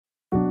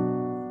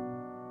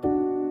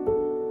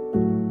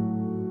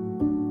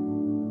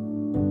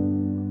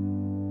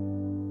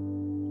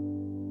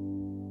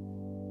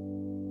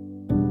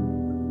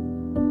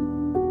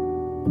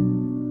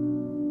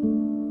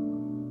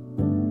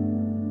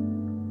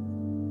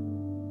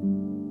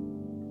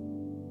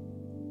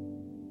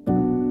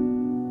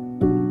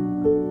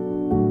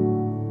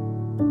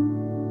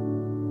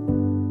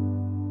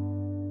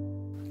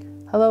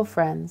Hello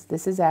friends,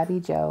 this is Abby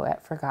Jo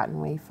at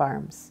Forgotten Way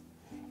Farms,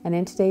 and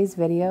in today's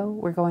video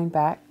we're going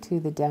back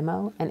to the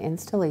demo and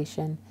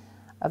installation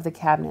of the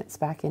cabinets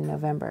back in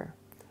November.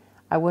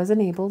 I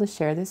wasn't able to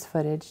share this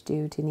footage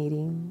due to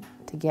needing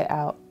to get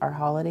out our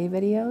holiday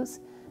videos,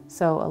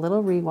 so a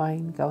little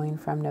rewind going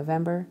from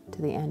November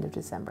to the end of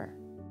December.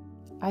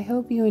 I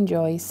hope you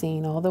enjoy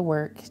seeing all the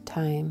work,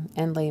 time,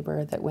 and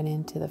labor that went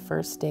into the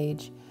first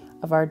stage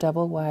of our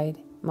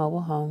double-wide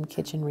mobile home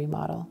kitchen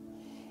remodel.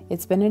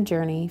 It's been a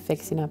journey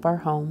fixing up our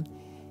home,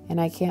 and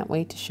I can't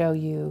wait to show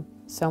you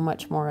so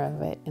much more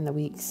of it in the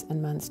weeks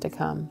and months to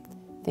come.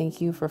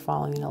 Thank you for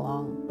following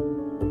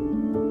along.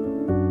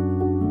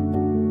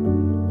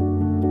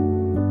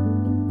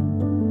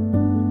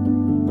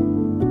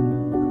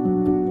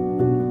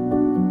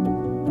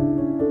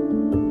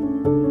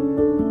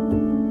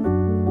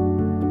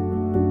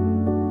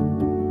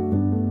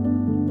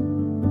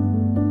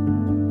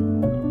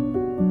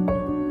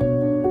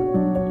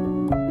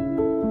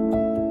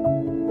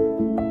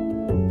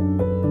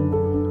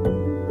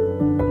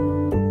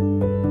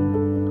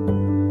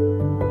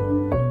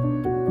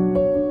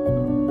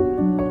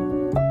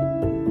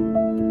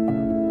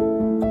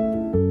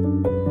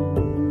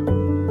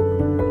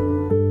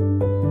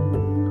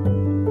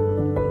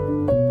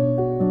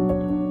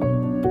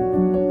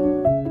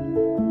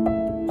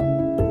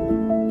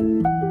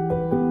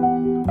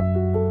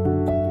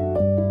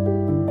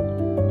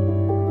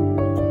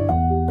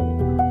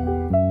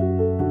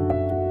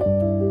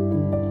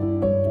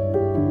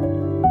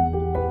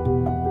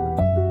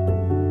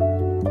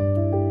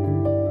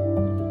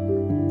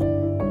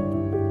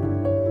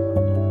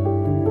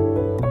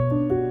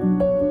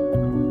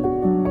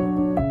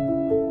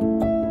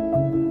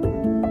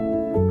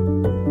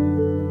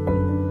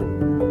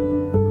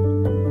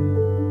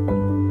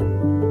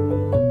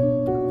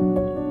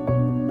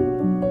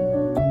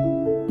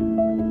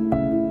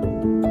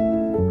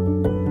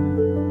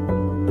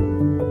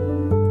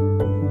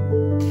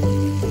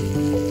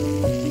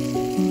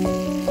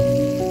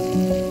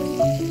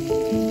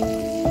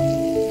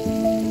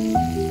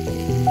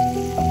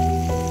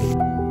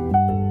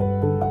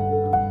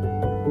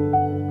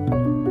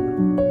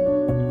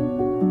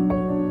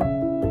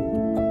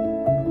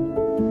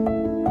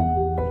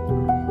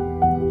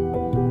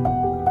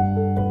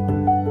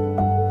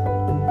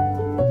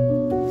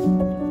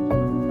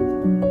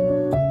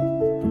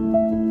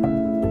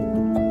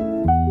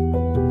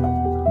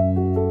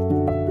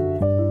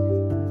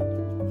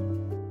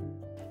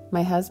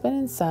 My husband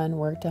and son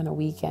worked on a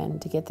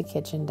weekend to get the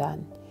kitchen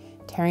done,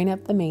 tearing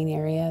up the main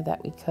area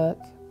that we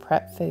cook,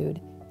 prep food,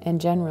 and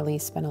generally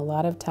spend a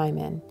lot of time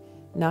in.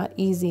 Not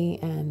easy,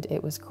 and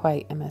it was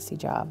quite a messy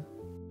job.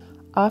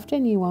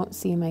 Often you won't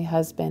see my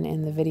husband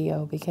in the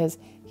video because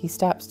he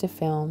stops to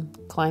film,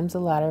 climbs a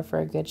ladder for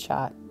a good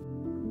shot.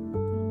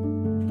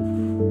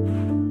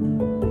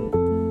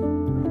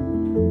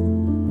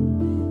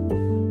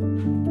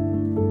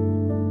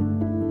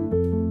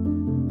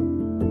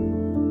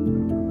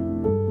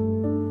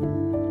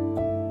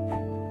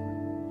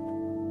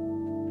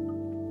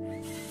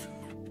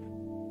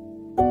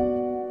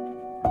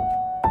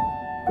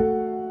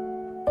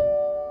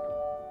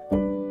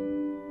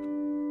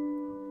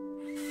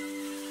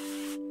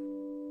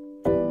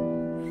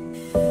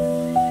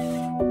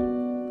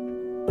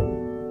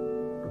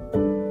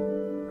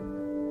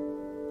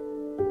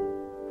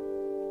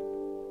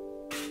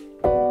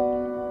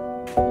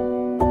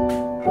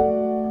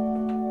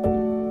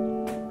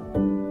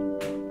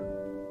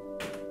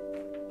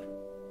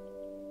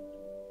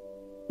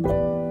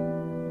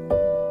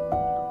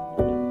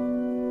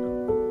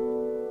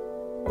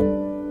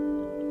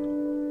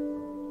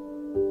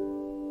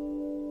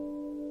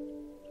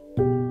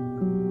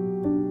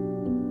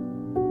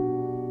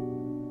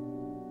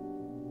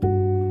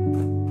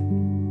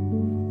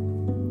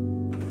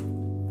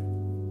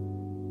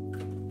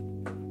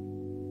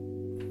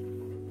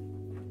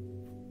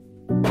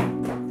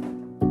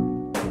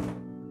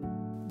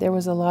 There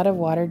was a lot of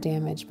water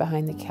damage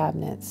behind the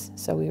cabinets,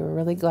 so we were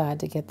really glad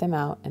to get them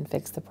out and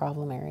fix the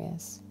problem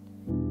areas.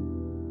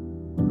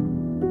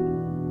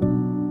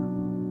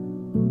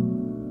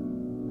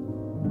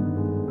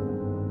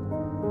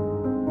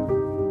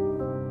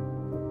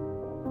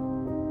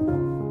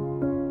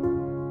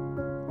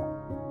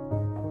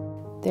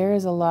 There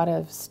is a lot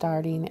of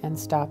starting and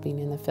stopping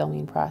in the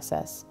filming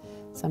process.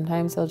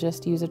 Sometimes he'll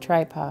just use a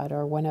tripod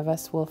or one of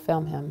us will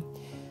film him.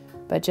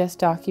 But just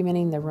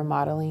documenting the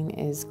remodeling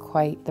is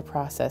quite the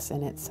process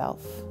in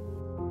itself.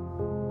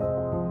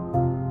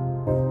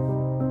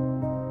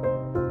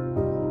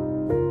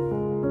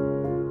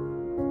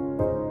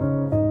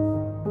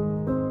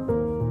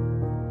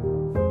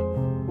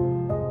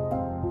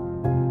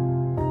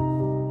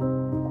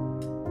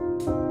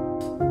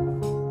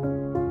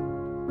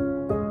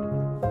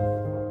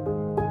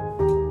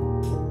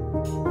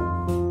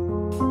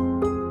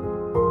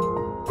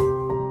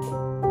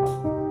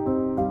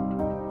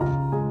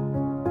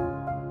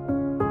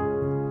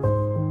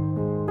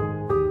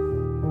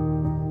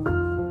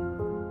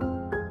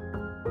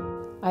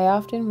 I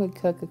often would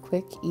cook a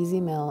quick, easy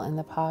meal in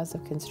the pause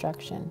of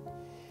construction.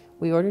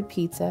 We ordered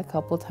pizza a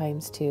couple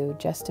times too,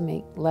 just to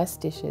make less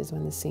dishes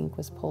when the sink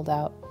was pulled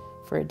out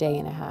for a day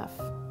and a half.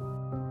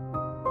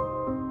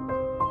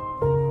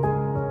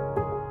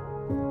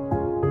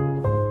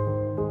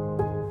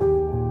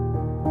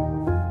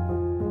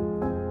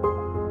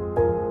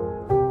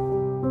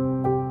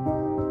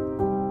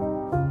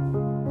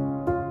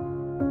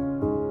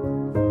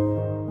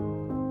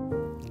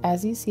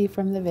 As you see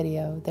from the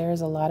video, there is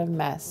a lot of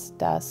mess,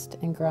 dust,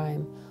 and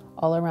grime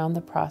all around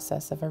the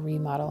process of a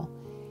remodel.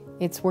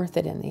 It's worth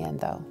it in the end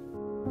though.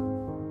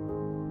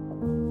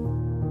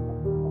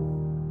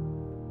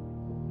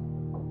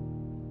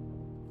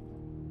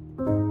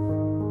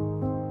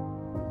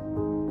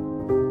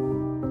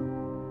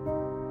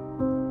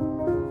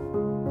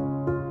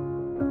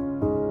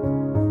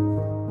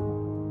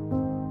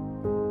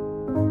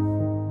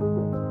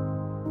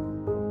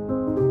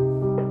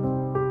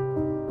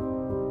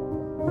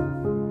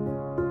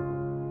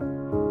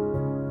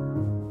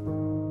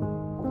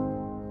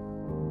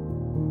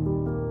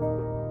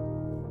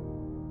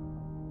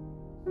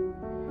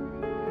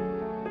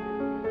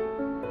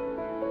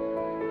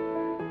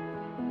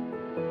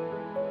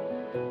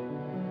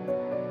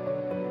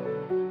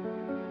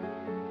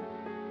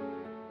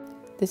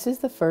 This is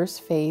the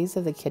first phase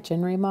of the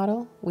kitchen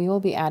remodel. We will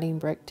be adding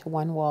brick to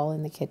one wall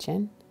in the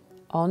kitchen,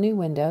 all new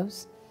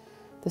windows.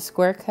 The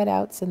square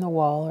cutouts in the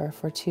wall are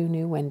for 2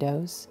 new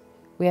windows.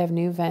 We have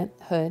new vent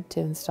hood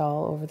to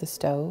install over the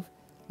stove,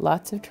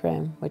 lots of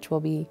trim, which will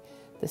be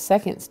the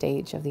second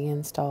stage of the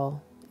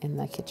install in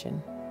the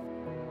kitchen.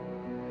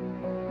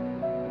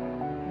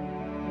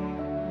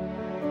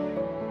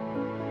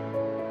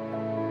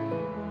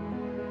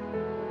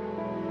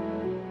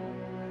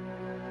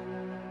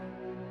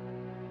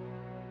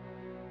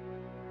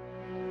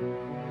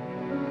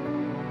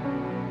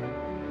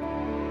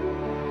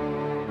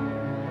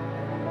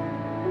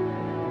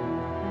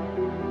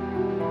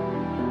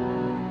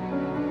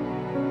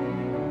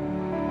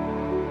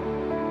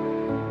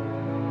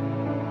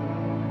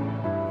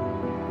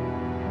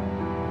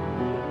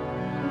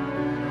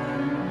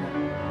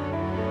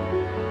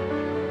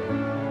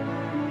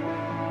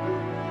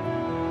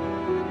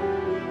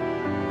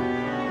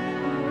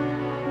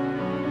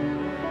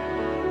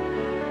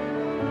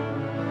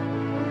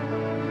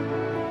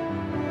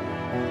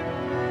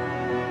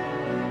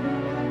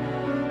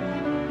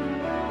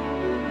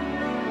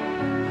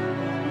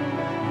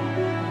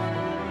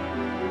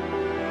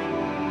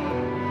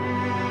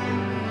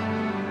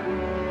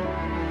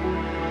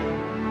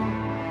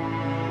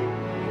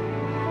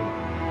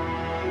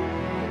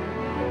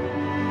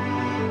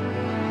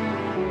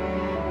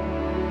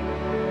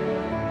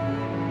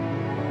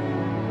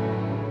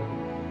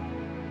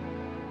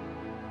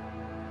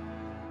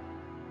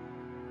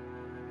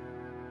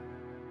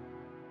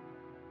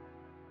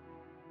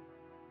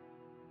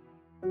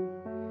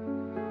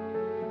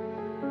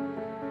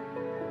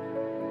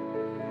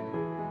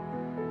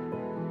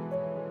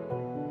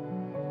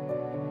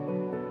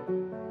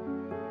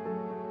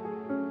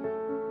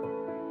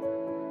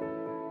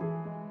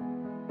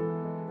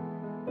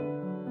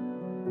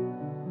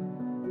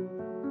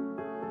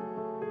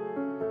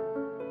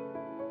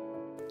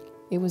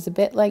 It was a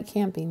bit like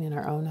camping in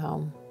our own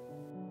home.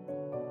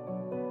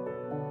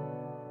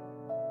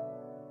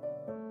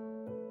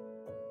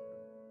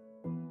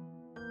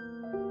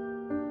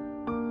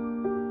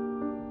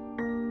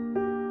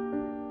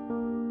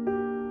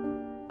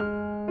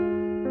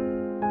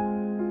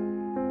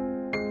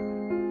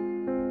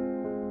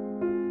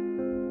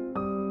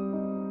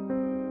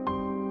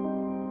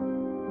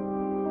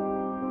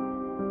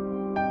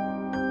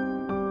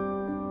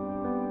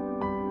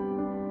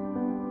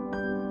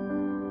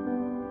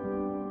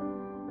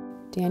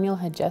 Daniel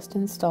had just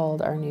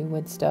installed our new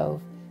wood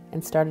stove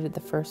and started the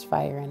first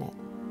fire in it.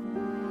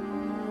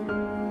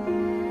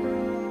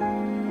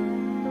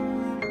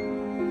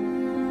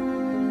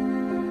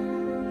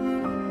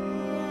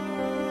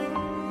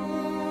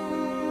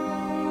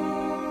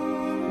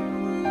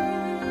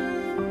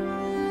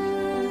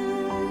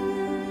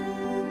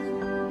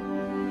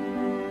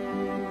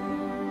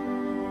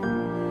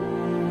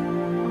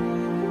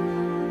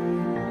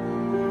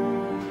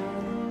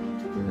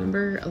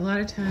 Remember, a lot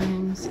of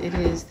times it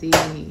is the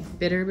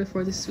bitter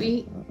before the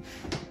sweet,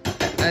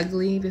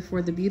 ugly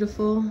before the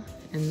beautiful,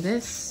 and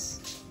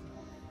this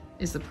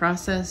is the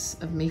process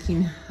of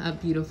making a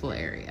beautiful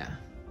area.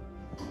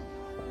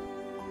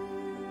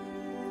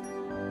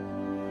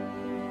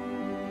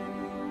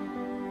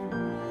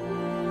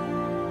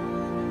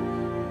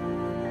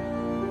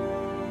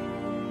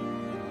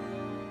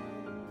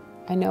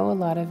 I know a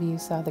lot of you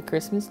saw the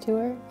Christmas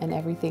tour and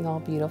everything all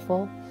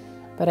beautiful,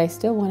 but I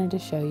still wanted to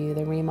show you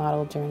the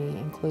remodel journey,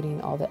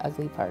 including all the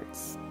ugly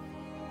parts.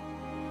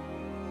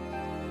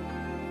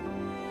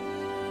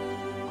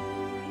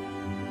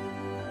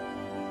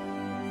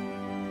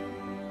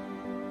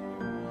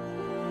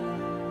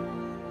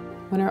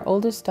 When our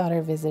oldest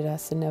daughter visited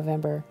us in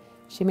November,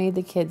 she made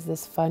the kids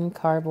this fun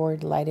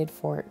cardboard lighted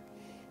fort.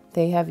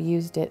 They have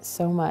used it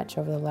so much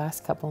over the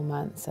last couple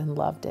months and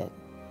loved it.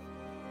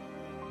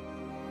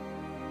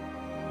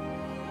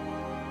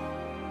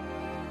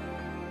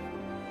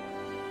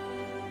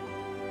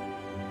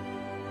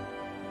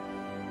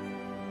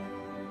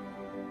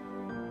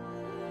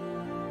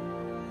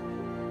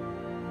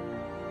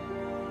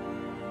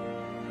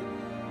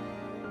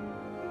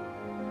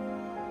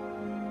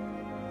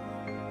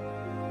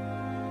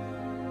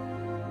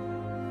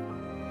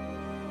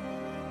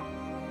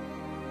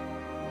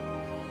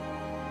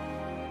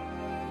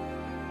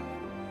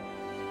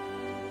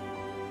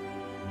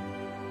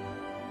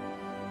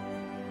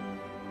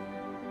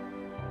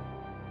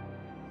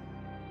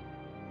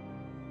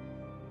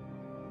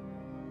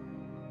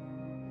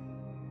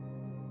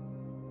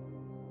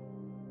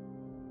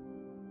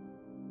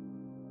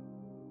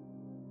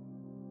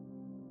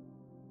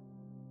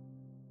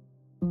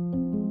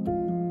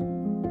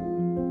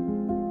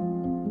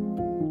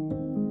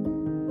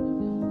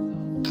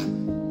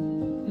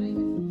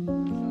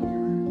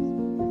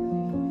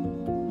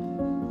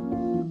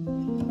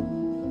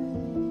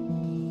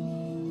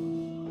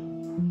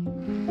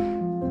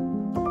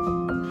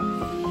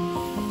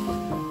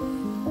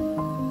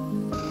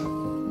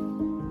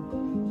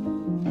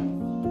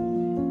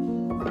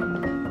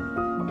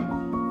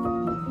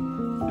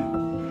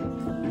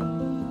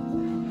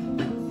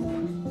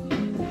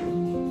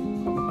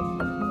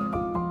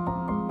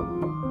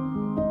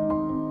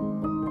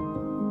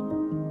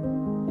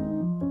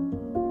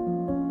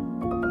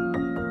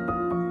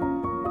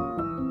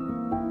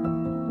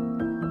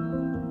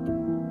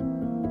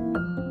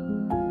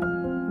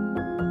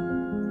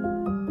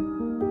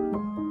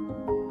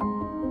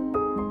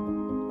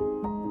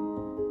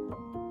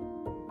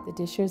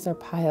 Dishes are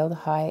piled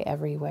high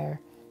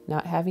everywhere,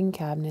 not having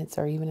cabinets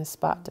or even a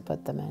spot to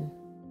put them in.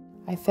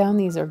 I found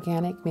these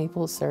organic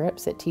maple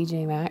syrups at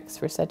TJ Maxx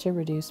for such a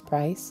reduced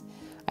price.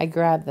 I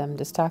grabbed them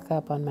to stock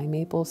up on my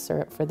maple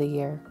syrup for the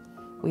year.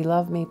 We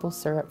love maple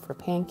syrup for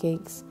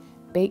pancakes,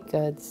 baked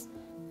goods,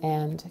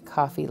 and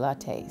coffee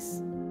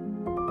lattes.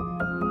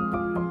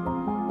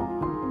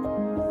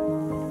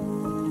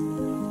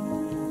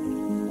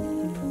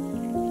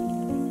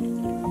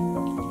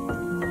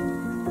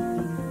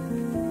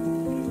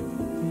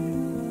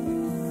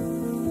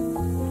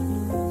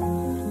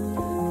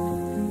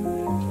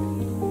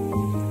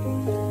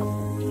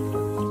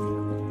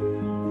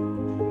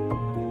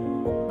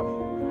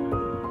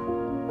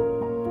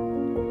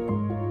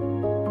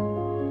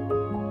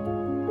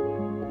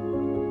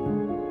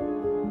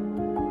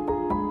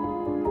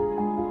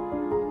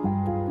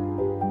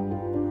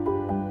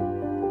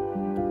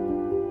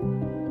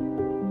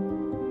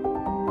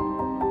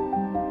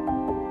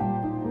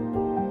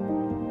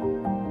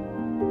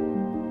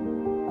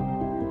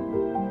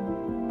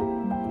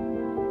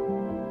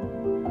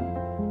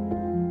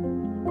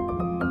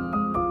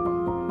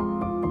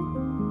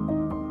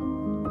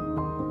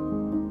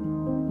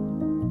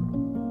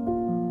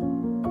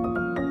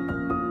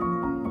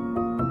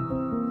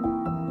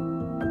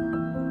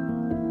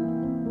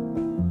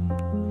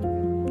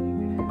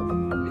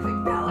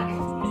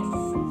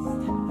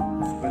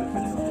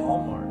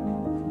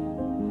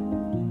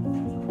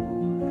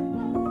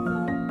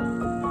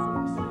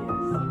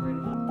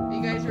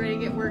 Ready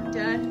to get work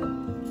done?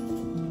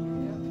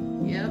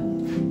 Yep.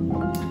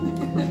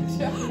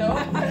 No.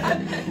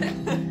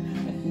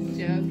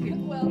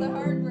 Joking. Well, the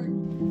hard work.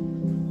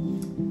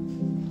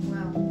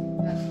 Wow,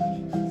 that's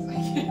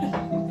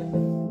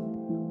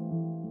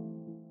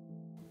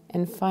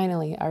And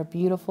finally, our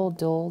beautiful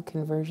dual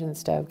conversion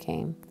stove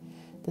came.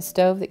 The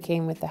stove that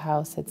came with the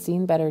house had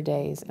seen better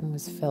days and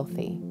was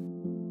filthy.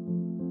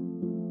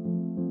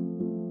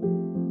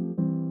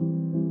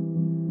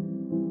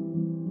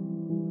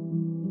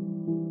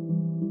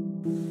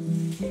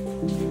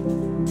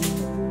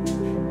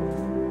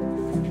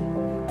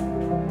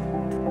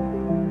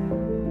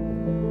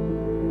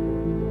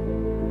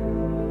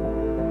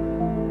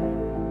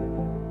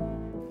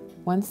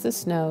 Once the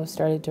snow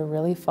started to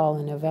really fall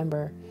in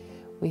November,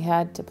 we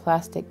had to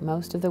plastic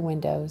most of the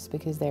windows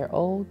because they're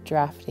old,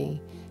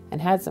 drafty, and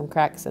had some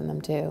cracks in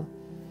them too.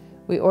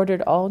 We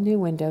ordered all new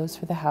windows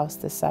for the house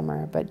this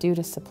summer, but due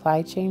to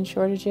supply chain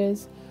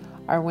shortages,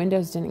 our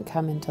windows didn't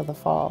come until the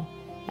fall,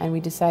 and we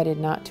decided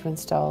not to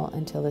install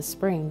until the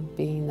spring,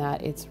 being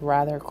that it's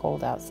rather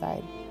cold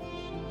outside.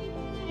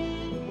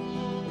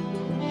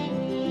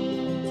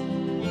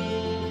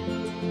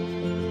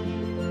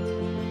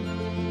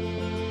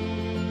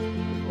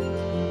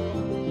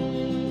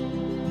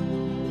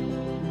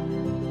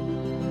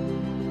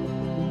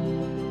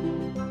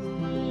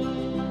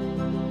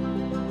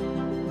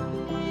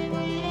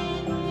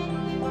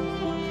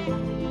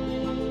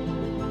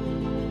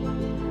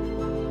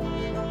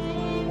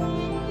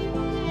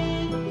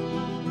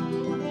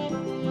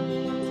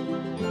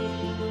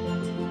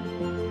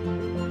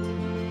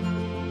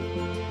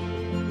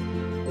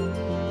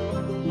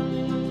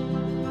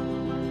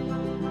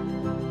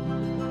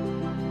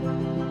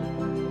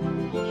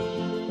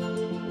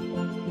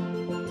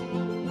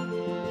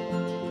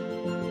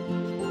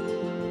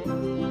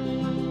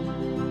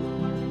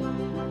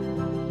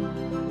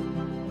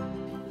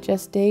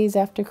 Just days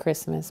after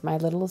Christmas, my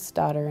littlest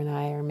daughter and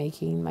I are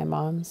making my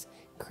mom's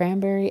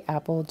cranberry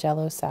apple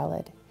jello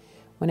salad.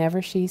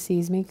 Whenever she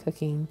sees me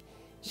cooking,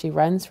 she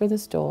runs for the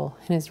stool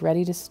and is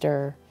ready to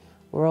stir,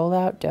 roll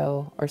out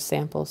dough, or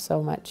sample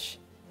so much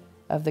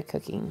of the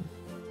cooking.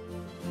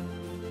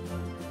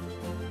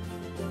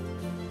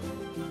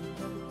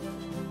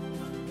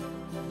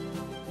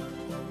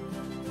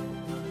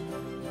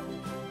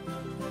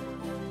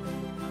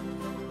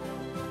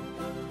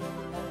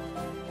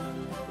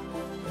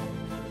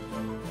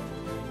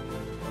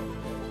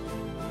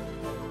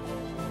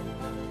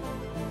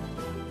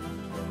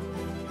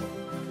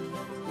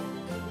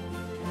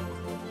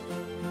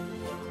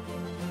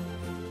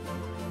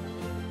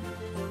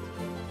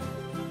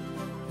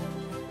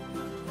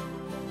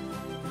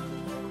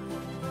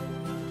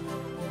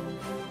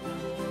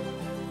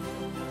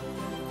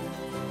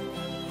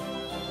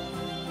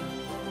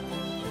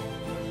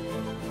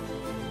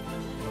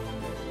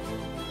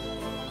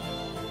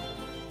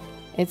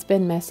 It's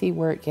been messy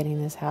work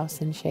getting this house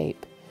in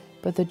shape,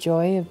 but the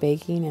joy of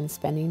baking and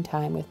spending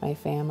time with my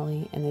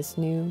family in this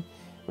new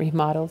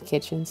remodeled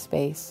kitchen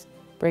space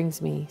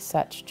brings me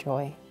such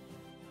joy.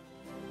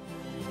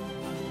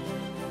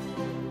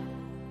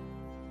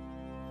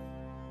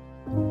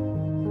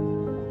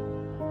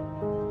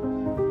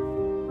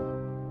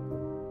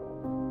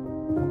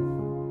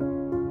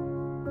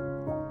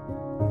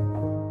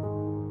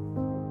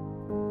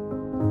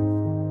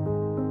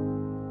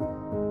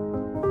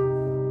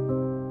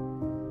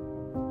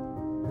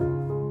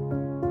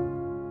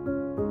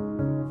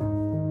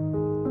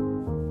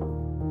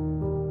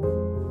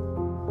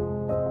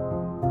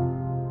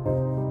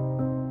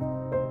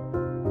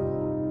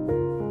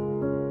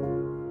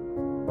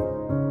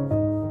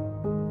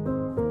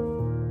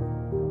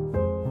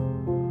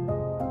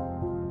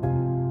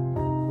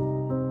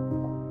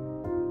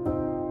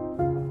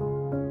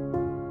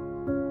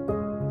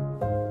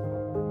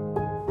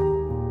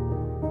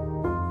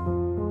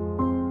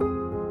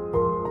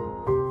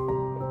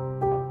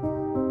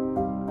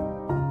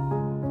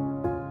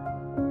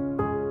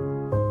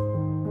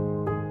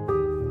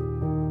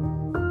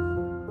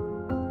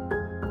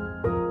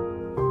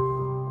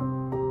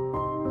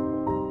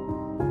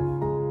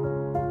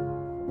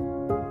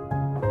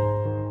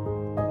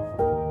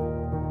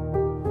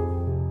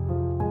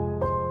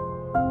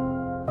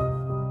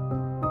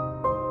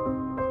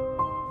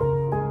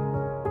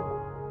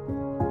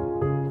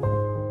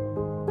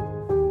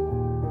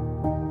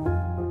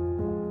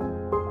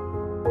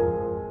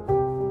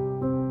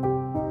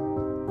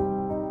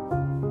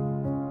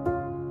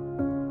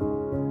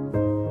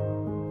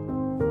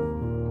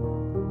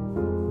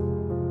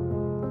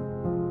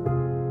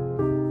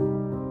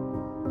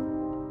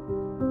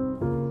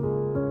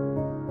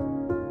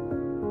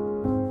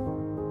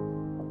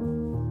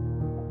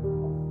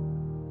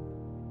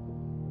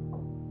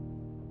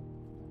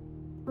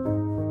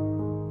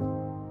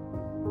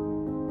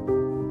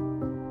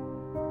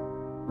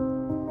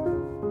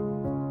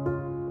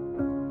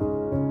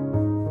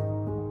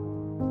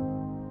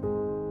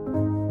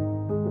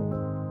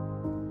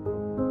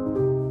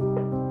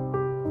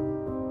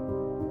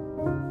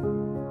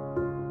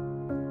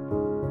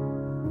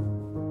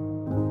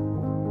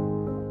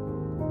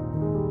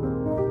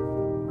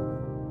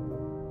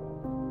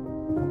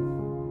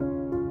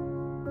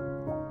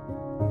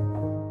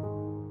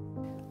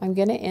 I'm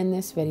going to end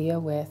this video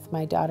with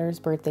my daughter's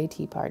birthday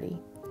tea party.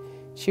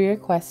 She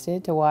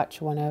requested to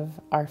watch one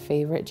of our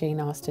favorite Jane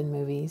Austen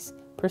movies,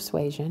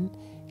 Persuasion,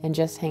 and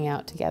just hang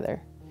out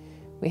together.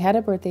 We had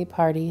a birthday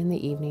party in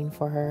the evening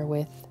for her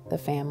with the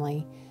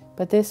family,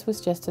 but this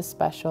was just a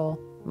special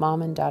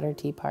mom and daughter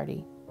tea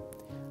party.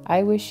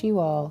 I wish you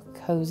all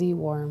cozy,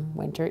 warm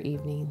winter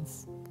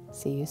evenings.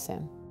 See you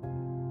soon.